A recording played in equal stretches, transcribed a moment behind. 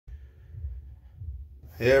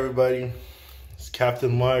Hey everybody, it's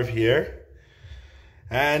Captain Marv here,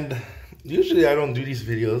 and usually I don't do these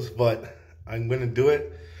videos, but I'm gonna do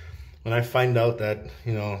it when I find out that,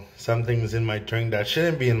 something's in my drink that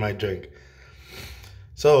shouldn't be in my drink.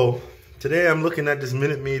 So today I'm looking at this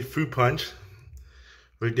Minute Maid fruit punch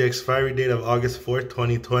with the expiry date of August 4th,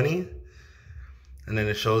 2020, and then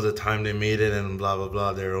it shows the time they made it and blah blah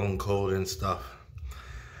blah, their own code and stuff.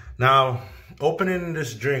 Now, opening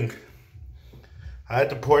this drink, I had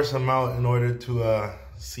to pour some out in order to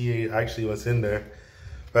see actually what's in there.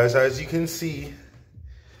 But as you can see,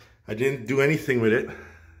 I didn't do anything with it.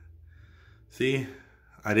 See,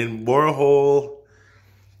 I didn't bore a hole.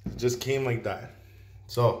 It just came like that.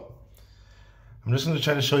 So, I'm just gonna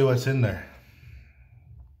try to show you what's in there.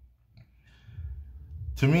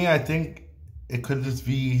 To me, I think it could just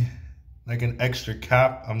be like an extra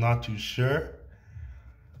cap. I'm not too sure.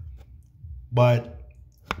 But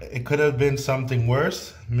it could have been something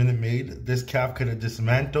worse. Minute Maid. This cap could have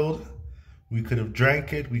dismantled. We could have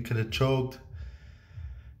drank it. We could have choked.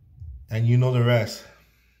 And you know the rest.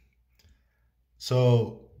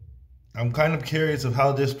 So I'm kind of curious of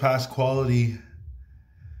how this passed quality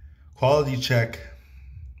check.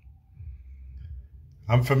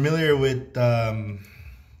 I'm familiar with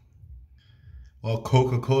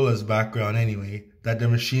Coca-Cola's background anyway, that the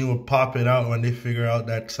machine will pop it out when they figure out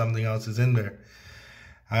that something else is in there.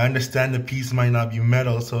 I understand the piece might not be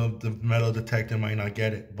metal, so the metal detector might not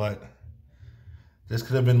get it, but this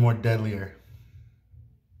could have been more deadlier.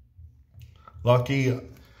 Lucky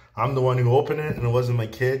I'm the one who opened it and it wasn't my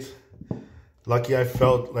kids. Lucky I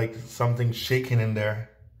felt like something shaking in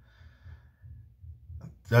there.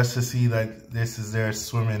 Just to see that this is there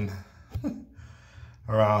swimming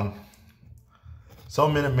around. So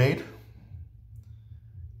Minute Maid,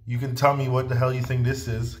 you can tell me what the hell you think this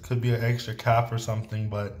is. Could be an extra cap or something,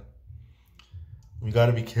 but we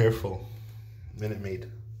gotta be careful. Minute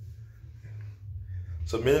Maid.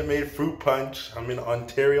 So Minute Maid fruit punch. I'm in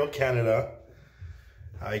Ontario, Canada.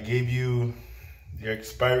 I gave you your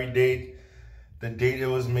expiry date, the date it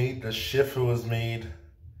was made, the shift it was made,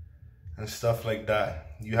 and stuff like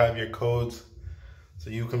that. You have your codes, so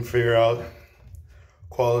you can figure out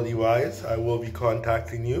quality-wise. I will be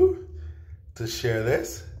contacting you to share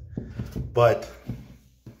this. But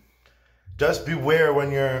just beware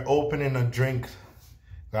when you're opening a drink,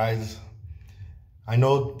 guys. I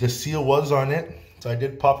know the seal was on it, so I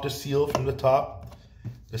did pop the seal from the top.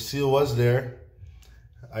 The seal was there.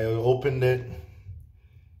 I opened it,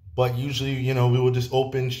 but usually, we would just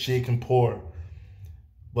open, shake, and pour.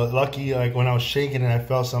 But lucky, like when I was shaking it, I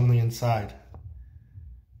felt something inside.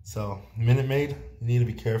 So, Minute Maid, you need to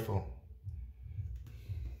be careful.